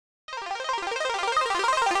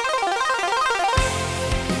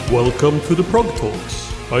Welcome to the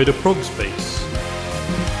Progtalks by the Progspace.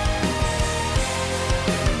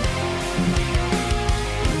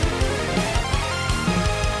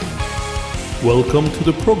 Welcome to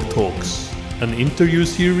the Progtalks, an interview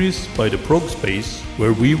series by the Progspace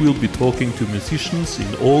where we will be talking to musicians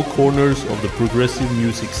in all corners of the progressive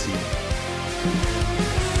music scene.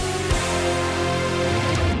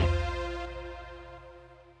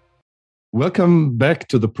 Welcome back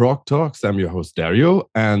to the Progtalks. I'm your host Dario,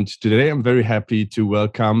 and today I'm very happy to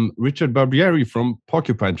welcome Richard Barbieri from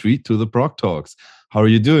Porcupine Tree to the Progtalks. How are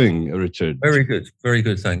you doing, Richard? Very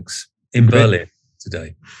good, thanks. In Berlin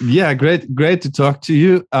today. Yeah, great to talk to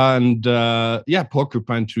you. And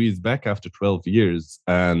Porcupine Tree is back after 12 years.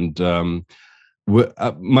 And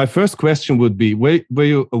my first question would be: were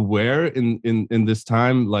you aware in this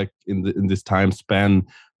time, like in this time span,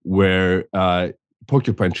 where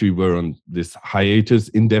Porcupine Tree were on this hiatus,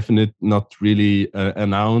 indefinite, not really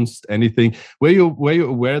announced anything? Were you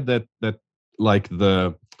aware that like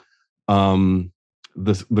the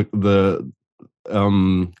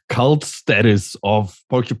cult status of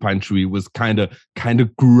Porcupine Tree was kind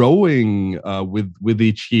of growing with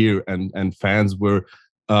each year, and fans were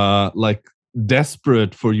like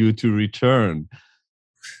desperate for you to return?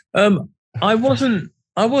 I wasn't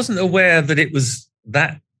aware that it was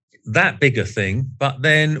that big a thing, but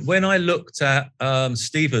then when I looked at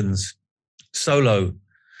Stephen's solo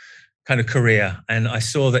kind of career, and I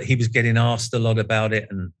saw that he was getting asked a lot about it,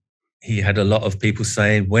 and he had a lot of people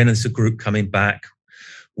saying, when is the group coming back?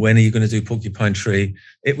 When are you going to do Porcupine Tree?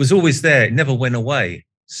 It was always there. It never went away.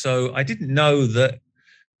 So I didn't know that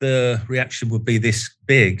the reaction would be this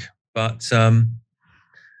big. But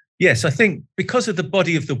yes, I think because of the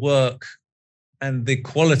body of the work and the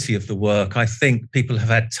quality of the work, I think people have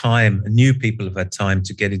had time, new people have had time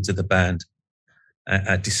to get into the band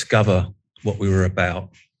and discover what we were about.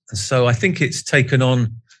 And so I think it's taken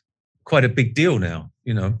on quite a big deal now,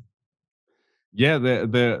 you know. Yeah,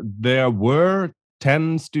 there were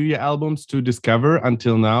 10 studio albums to discover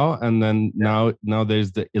until now, and then now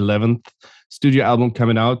there's the 11th studio album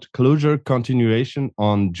coming out, Closure Continuation,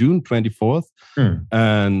 on June 24th.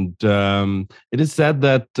 And it is said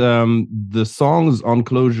that the songs on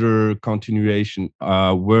Closure Continuation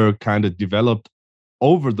were kind of developed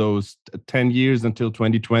over those 10 years until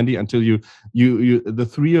 2020, until you the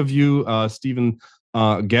three of you, Stephen,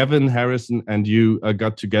 Gavin, Harrison, and you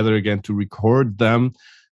got together again to record them.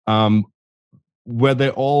 Were they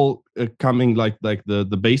all coming like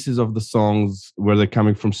the basis of the songs? Were they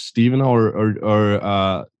coming from Stephen,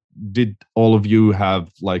 or did all of you have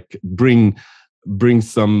like bring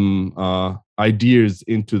some ideas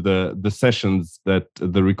into the sessions, that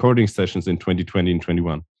the recording sessions in 2020 and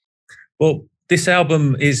 21? Well, this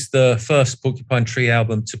album is the first Porcupine Tree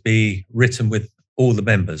album to be written with all the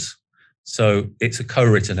members. So it's a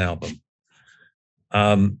co-written album.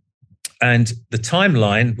 And the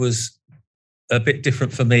timeline was a bit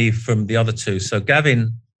different for me from the other two. So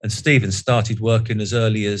Gavin and Stephen started working as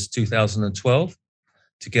early as 2012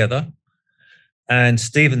 together. And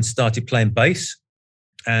Stephen started playing bass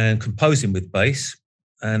and composing with bass.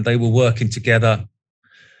 And they were working together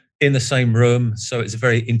in the same room. So it's a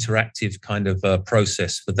very interactive kind of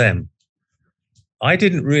process for them. I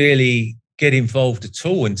didn't really get involved at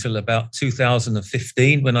all until about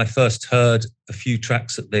 2015, when I first heard a few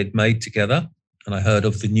tracks that they'd made together, and I heard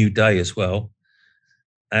of The New Day as well.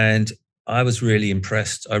 And I was really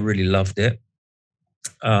impressed. I really loved it.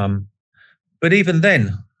 But even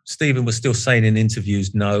then, Stephen was still saying in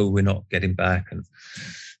interviews, no, we're not getting back. And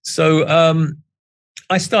so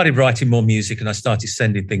I started writing more music, and I started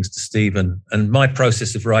sending things to Stephen. And my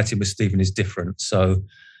process of writing with Stephen is different. So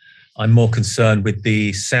I'm more concerned with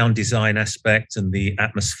the sound design aspect and the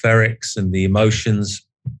atmospherics and the emotions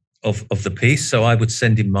of the piece. So I would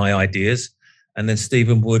send him my ideas, and then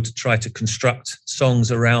Stephen would try to construct songs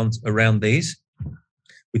around these.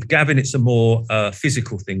 With Gavin, it's a more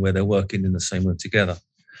physical thing where they're working in the same room together.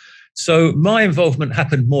 So my involvement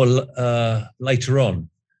happened more later on.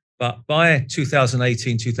 But by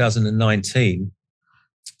 2018, 2019,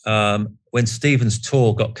 when Stephen's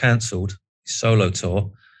tour got cancelled, his solo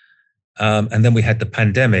tour, and then we had the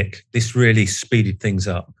pandemic, this really speeded things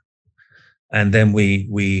up. And then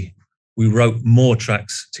we wrote more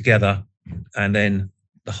tracks together, and then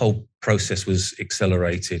the whole process was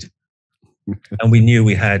accelerated. And we knew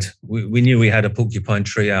we had a Porcupine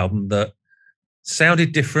Tree album that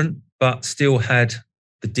sounded different, but still had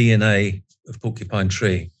the DNA of Porcupine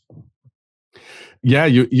Tree. Yeah,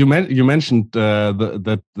 you mentioned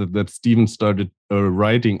that Stephen started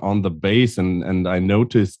writing on the bass, and I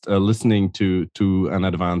noticed listening to an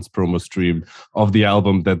advanced promo stream of the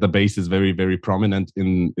album that the bass is very, very prominent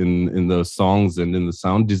in the songs and in the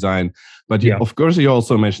sound design. But of course, you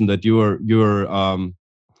also mentioned that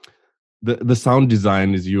the sound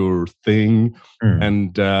design is your thing,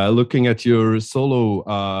 and looking at your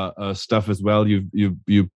solo stuff as well.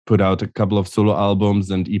 You put out a couple of solo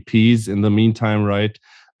albums and EPs in the meantime, right?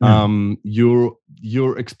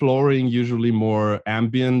 You're exploring usually more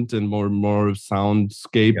ambient and more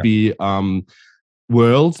soundscapey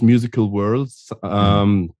worlds, musical worlds.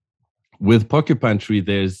 With Porcupine Tree,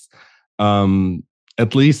 there's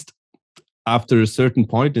at least after a certain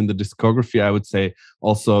point in the discography, I would say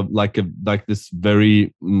also like this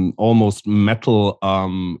very almost metal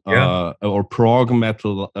or prog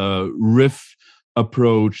metal riff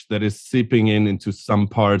approach that is seeping into some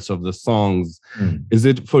parts of the songs. Is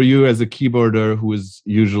it for you as a keyboarder who is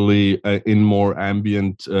usually in more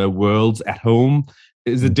ambient worlds at home?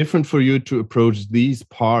 Is it different for you to approach these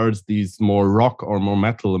parts, these more rock or more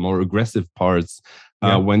metal, more aggressive parts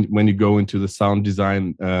when you go into the sound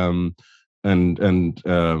design? And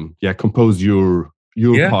compose your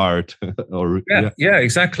part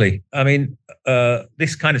exactly. I mean,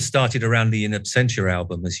 this kind of started around the In Absentia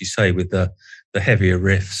album, as you say, with the heavier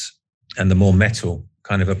riffs and the more metal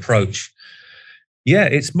kind of approach.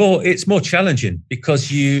 It's more challenging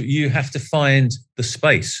because you have to find the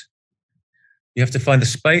space. You have to find the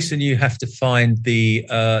space, and you have to find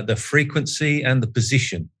the frequency and the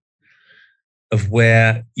position of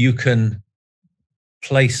where you can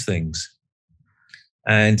place things.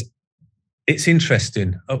 And it's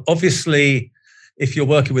interesting. Obviously, if you're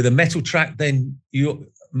working with a metal track, then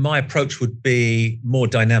my approach would be more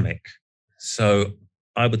dynamic. So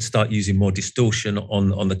I would start using more distortion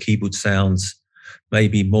on the keyboard sounds,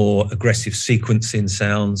 maybe more aggressive sequencing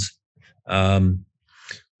sounds,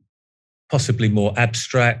 possibly more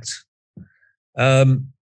abstract. But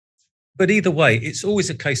either way, it's always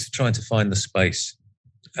a case of trying to find the space.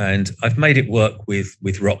 And I've made it work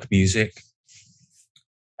with rock music.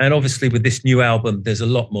 And obviously with this new album, there's a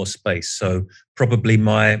lot more space. So probably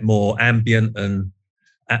my more ambient and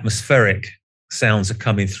atmospheric sounds are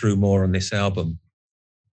coming through more on this album.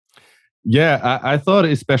 Yeah, I thought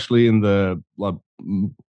especially in the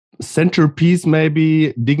centerpiece,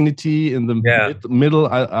 maybe Dignity in the middle,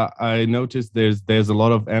 I noticed there's a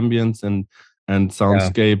lot of ambience and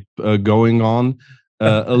soundscape going on.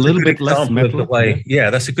 A little bit less metal.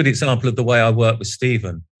 That's a good example of the way I work with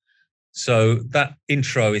Stephen. So that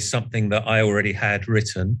intro is something that I already had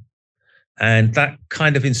written, and that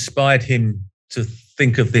kind of inspired him to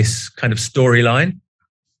think of this kind of storyline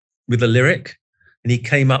with a lyric. And he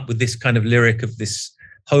came up with this kind of lyric of this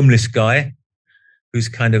homeless guy who's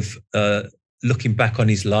kind of looking back on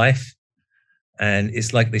his life, and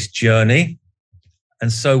it's like this journey.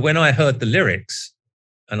 And so when I heard the lyrics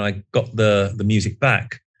and I got the music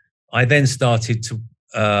back, I then started to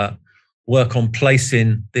work on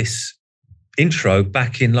placing this intro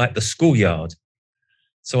back in like the schoolyard.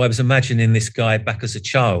 So I was imagining this guy back as a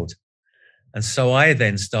child. And so I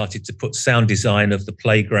then started to put sound design of the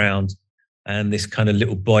playground and this kind of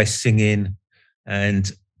little boy singing.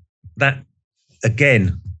 And that,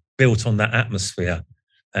 again, built on that atmosphere.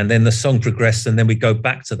 And then the song progressed, and then we go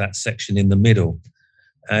back to that section in the middle.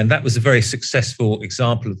 And that was a very successful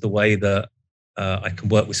example of the way that I can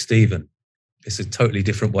work with Stephen. It's a totally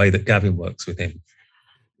different way that Gavin works with him.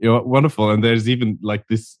 Wonderful. And there's even like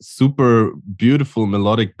this super beautiful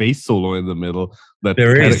melodic bass solo in the middle that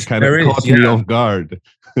kind of caught me off guard.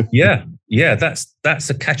 That's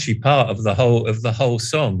a catchy part of the whole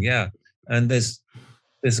song. Yeah. And there's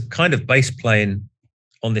a kind of bass playing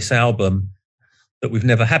on this album that we've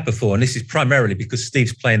never had before. And this is primarily because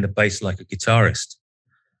Steve's playing the bass like a guitarist.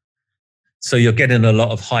 So you're getting a lot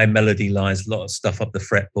of high melody lines, a lot of stuff up the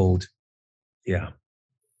fretboard. Yeah.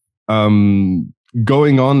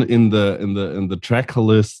 Going on in the track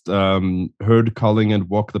list, Heard Calling and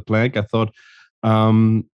Walk the Plank, I thought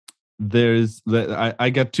I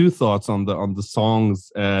got two thoughts on the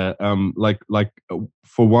songs. Like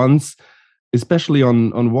for once, especially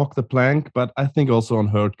on Walk the Plank, but I think also on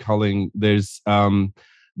Heard Calling, there's some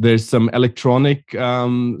electronic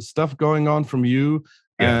stuff going on from you,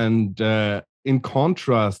 and in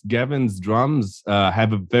contrast, Gavin's drums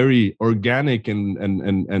have a very organic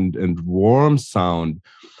and warm sound.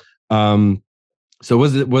 So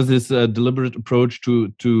was this a deliberate approach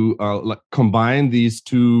to like combine these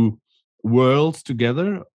two worlds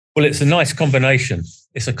together? Well, it's a nice combination.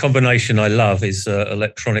 It's a combination I love, is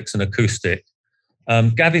electronics and acoustic.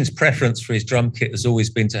 Gavin's preference for his drum kit has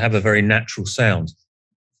always been to have a very natural sound.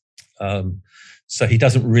 So he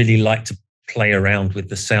doesn't really like to play around with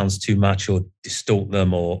the sounds too much or distort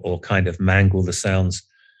them or kind of mangle the sounds.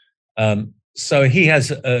 So he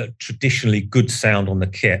has a traditionally good sound on the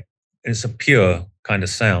kit. It's a pure kind of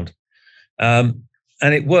sound. And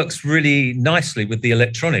it works really nicely with the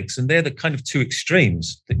electronics. And they're the kind of two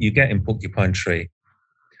extremes that you get in Porcupine Tree.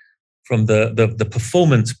 From the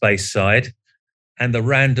performance-based side and the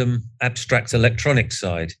random abstract electronic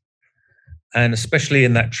side. And especially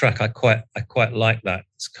in that track, I quite like that.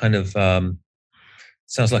 It's kind of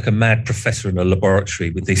sounds like a mad professor in a laboratory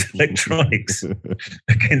with these electronics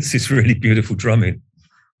against this really beautiful drumming.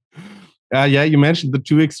 Yeah, you mentioned the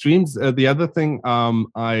two extremes. The other thing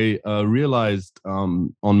I realized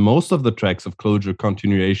on most of the tracks of Closure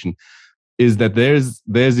Continuation is that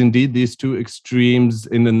there's indeed these two extremes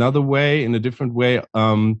in another way, in a different way,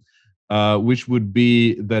 which would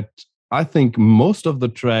be that I think most of the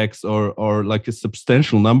tracks, or like a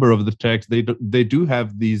substantial number of the tracks, they do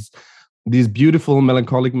have these beautiful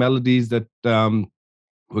melancholic melodies that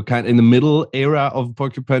were kind of in the middle era of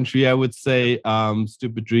Porcupine Tree, I would say,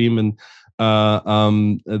 Stupid Dream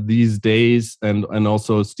and These Days, and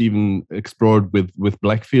also Stephen explored with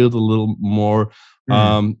Blackfield a little more.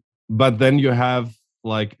 But then you have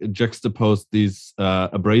like juxtaposed these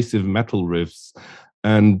abrasive metal riffs.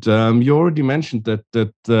 And you already mentioned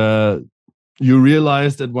that you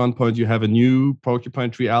realized at one point you have a new Porcupine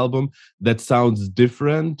Tree album that sounds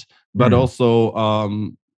different, but also,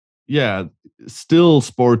 still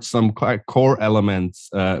sports some quite core elements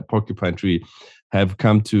Porcupine Tree have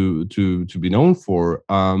come to be known for.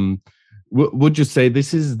 Would you say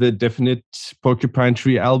this is the definite Porcupine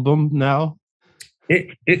Tree album now?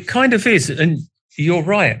 It kind of is, and you're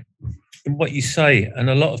right in what you say, and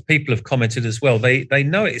a lot of people have commented as well. They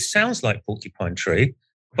know it sounds like Porcupine Tree,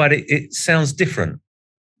 but it sounds different.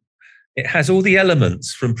 It has all the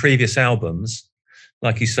elements from previous albums,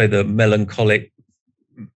 like you say, the melancholic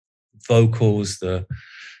vocals, the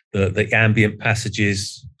ambient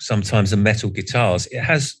passages, sometimes the metal guitars. It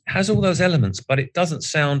has all those elements, but it doesn't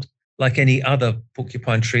sound like any other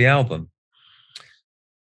Porcupine Tree album.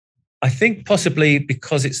 I think possibly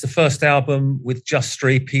because it's the first album with just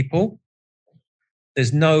three people.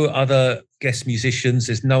 There's no other guest musicians.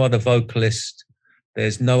 There's no other vocalist.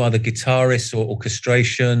 There's no other guitarist or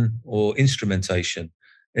orchestration or instrumentation.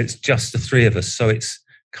 It's just the three of us. So it's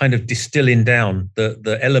kind of distilling down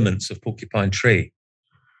the elements of Porcupine Tree.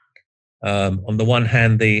 On the one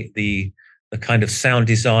hand, the kind of sound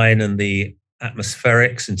design and the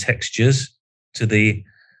atmospherics and textures, to the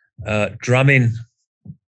drumming,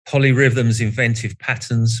 polyrhythms, inventive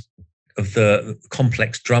patterns of the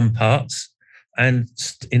complex drum parts, and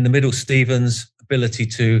in the middle, Stephen's ability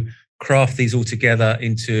to craft these all together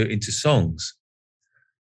into songs.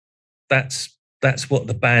 That's what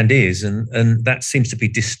the band is, and that seems to be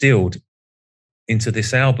distilled into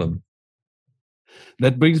this album.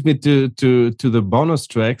 That brings me to the bonus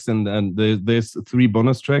tracks, and there's 3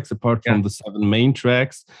 bonus tracks apart from the 7 main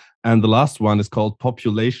tracks. And the last one is called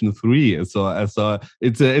Population 3. So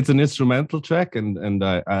it's an instrumental track, and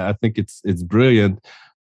I think it's brilliant.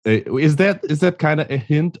 Is that kind of a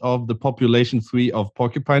hint of the Population 3 of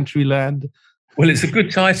Porcupine Tree Land? Well, it's a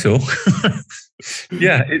good title.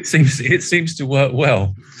 Yeah, it seems to work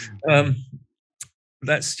well.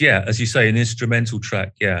 That's, as you say, an instrumental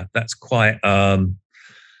track. Yeah, that's quite a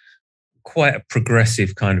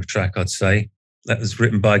progressive kind of track, I'd say. That was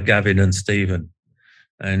written by Gavin and Stephen.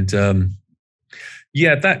 And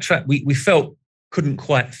that track we felt couldn't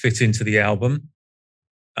quite fit into the album.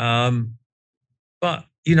 But,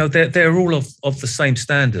 you know, they're all of the same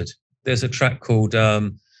standard. There's a track called,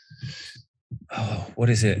 what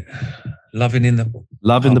is it? Love in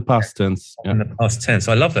the Past Tense. In the Past Tense.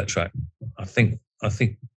 I love that track. I think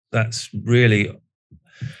that's really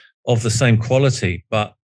of the same quality,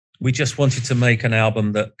 but we just wanted to make an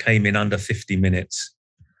album that came in under 50 minutes.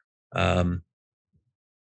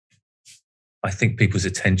 I think people's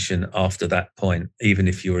attention after that point, even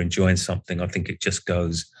if you're enjoying something, I think it just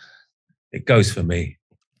goes for me.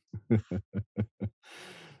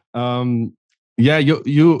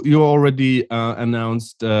 You already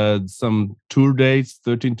announced some tour dates,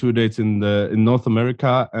 13 tour dates in North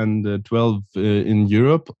America and 12 in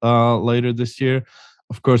Europe later this year.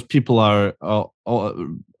 Of course, people are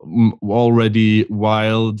already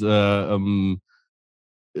wild,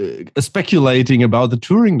 speculating about the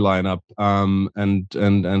touring lineup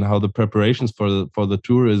and how the preparations for the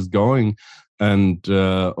tour is going, and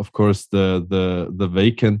of course the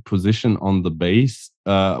vacant position on the bass.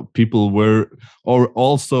 People were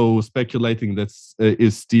also speculating that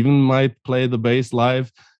is Stephen might play the bass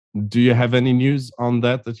live. Do you have any news on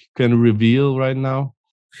that you can reveal right now?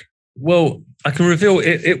 Well, I can reveal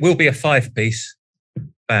it will be a 5-piece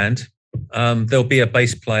band. There'll be a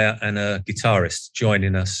bass player and a guitarist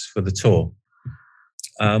joining us for the tour.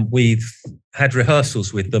 We've had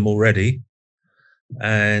rehearsals with them already,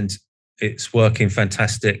 and it's working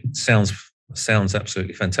fantastic. Sounds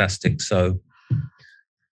absolutely fantastic. So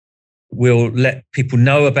we'll let people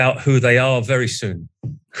know about who they are very soon.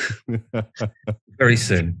 Very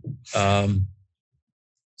soon.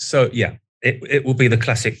 So yeah, it will be the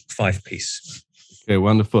classic 5-piece. Okay,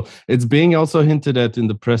 wonderful. It's being also hinted at in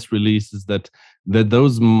the press releases that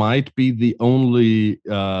those might be the only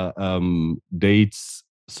dates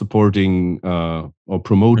supporting or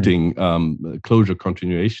promoting Closure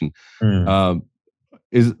continuation.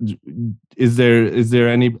 Is there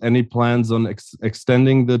any plans on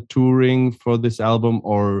extending the touring for this album,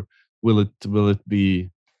 or will it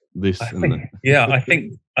be this? I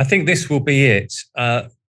think this will be it.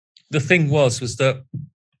 The thing was that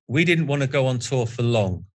we didn't want to go on tour for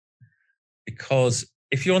long, because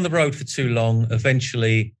if you're on the road for too long,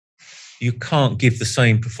 eventually you can't give the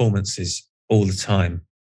same performances all the time.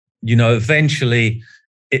 You know, eventually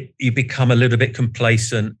you become a little bit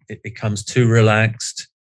complacent. It becomes too relaxed.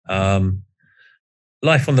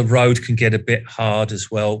 Life on the road can get a bit hard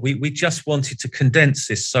as well. We just wanted to condense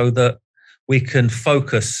this so that we can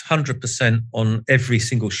focus 100% on every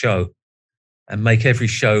single show and make every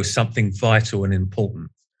show something vital and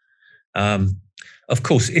important. Of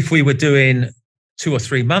course, if we were doing 2 or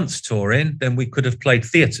 3 months touring, then we could have played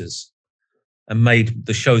theatres and made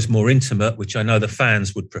the shows more intimate, which I know the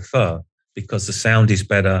fans would prefer because the sound is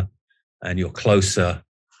better and you're closer.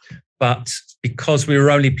 But because we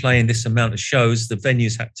were only playing this amount of shows, the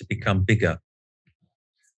venues had to become bigger.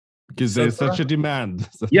 Because there's such a demand.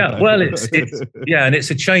 Yeah, well, it's and it's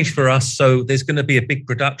a change for us. So there's going to be a big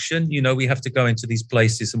production. You know, we have to go into these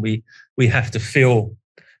places and we have to fill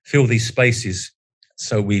these spaces.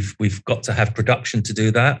 So we've got to have production to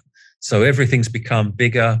do that. So everything's become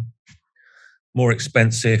bigger, more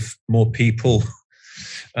expensive, more people.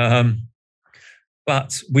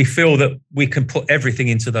 But we feel that we can put everything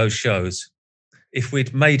into those shows. If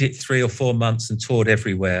we'd made it 3 or 4 months and toured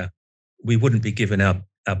everywhere, we wouldn't be giving our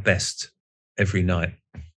best every night.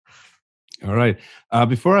 All right.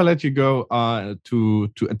 Before I let you go to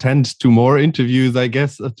attend to more interviews, I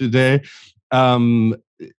guess, today,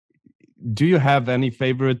 do you have any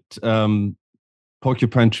favorite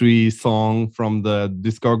Porcupine Tree song from the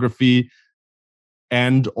discography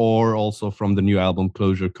and or also from the new album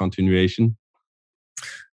Closure Continuation?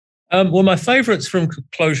 Well, my favorites from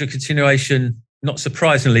Closure Continuation, not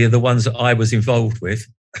surprisingly, are the ones that I was involved with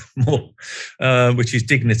more, which is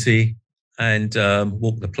Dignity and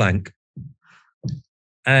Walk the Plank.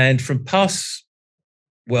 And from past,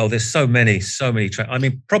 well, there's so many tracks. I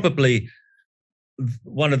mean, probably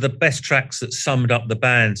one of the best tracks that summed up the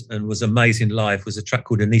band and was amazing live was a track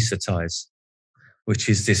called Anesthetize, which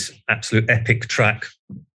is this absolute epic track.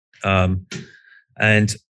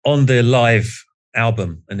 And on the live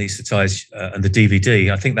album, Anesthetize, and the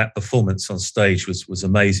DVD, I think that performance on stage was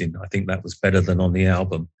amazing. I think that was better than on the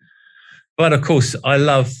album. But of course, I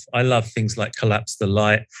love things like Collapse the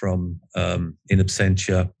Light from In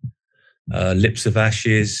Absentia, Lips of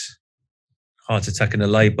Ashes, Heart Attack and a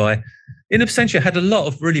Lay-By. In Absentia had a lot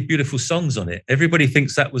of really beautiful songs on it. Everybody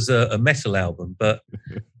thinks that was a metal album, but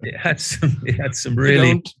it had some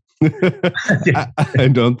really... I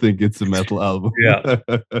don't think it's a metal album. Yeah.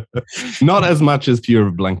 Not as much as Fear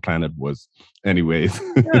of Blank Planet was, anyways.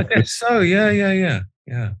 Yeah, I guess so. Yeah.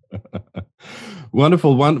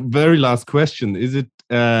 Wonderful. One very last question. Is it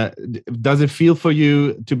does it feel for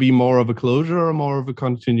you to be more of a closure or more of a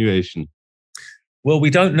continuation? Well,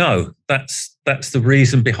 we don't know. That's the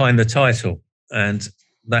reason behind the title, and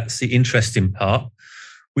that's the interesting part.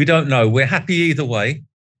 We don't know. We're happy either way.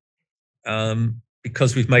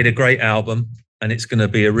 Because we've made a great album and it's going to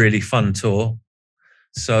be a really fun tour.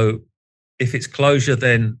 So if it's closure,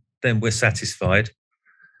 then we're satisfied.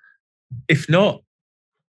 If not,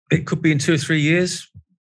 it could be in 2 or 3 years,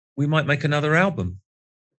 we might make another album.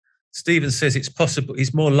 Stephen says it's possible.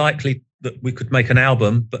 It's more likely that we could make an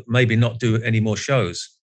album, but maybe not do any more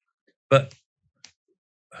shows. But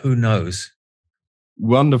who knows?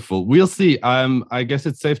 Wonderful. We'll see. I guess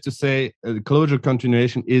it's safe to say Closure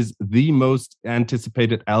Continuation is the most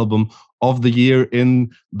anticipated album of the year in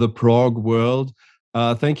the prog world.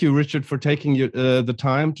 Thank you, Richard, for taking the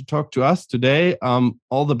time to talk to us today.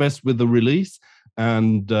 All the best with the release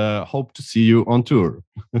and hope to see you on tour.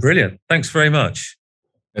 Brilliant. Thanks very much.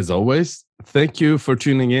 As always, thank you for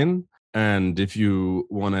tuning in. And if you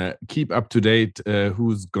want to keep up to date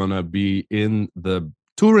who's gonna be in the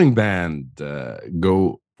touring band,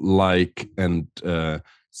 go like and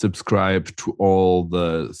subscribe to all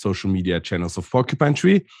the social media channels of Porcupine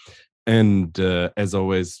Tree. And as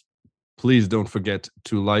always, please don't forget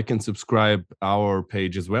to like and subscribe our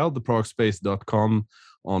page as well, theprogspace.com,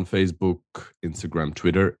 on Facebook, Instagram,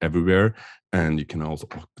 Twitter, everywhere. And you can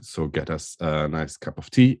also get us a nice cup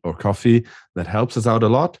of tea or coffee. That helps us out a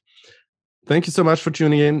lot. Thank you so much for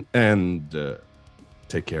tuning in, and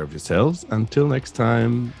take care of yourselves. Until next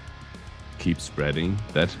time, keep spreading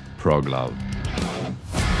that prog love.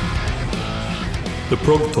 The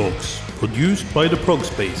Progtalks, produced by the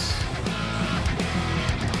Progspace.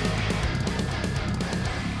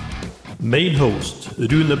 Main host,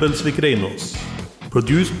 Rune Belsvik Reinås.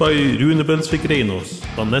 Produced by Rune Belsvik Reinås,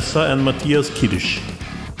 Vanessa and Matthias Kirsch.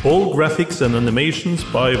 All graphics and animations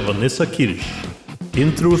by Vanessa Kirsch.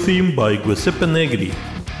 Intro theme by Giuseppe Negri.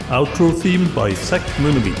 Outro theme by Zach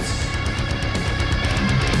Munowitz.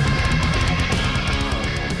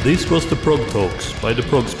 This was the Prog Talks by the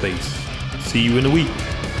Progspace. See you in a week.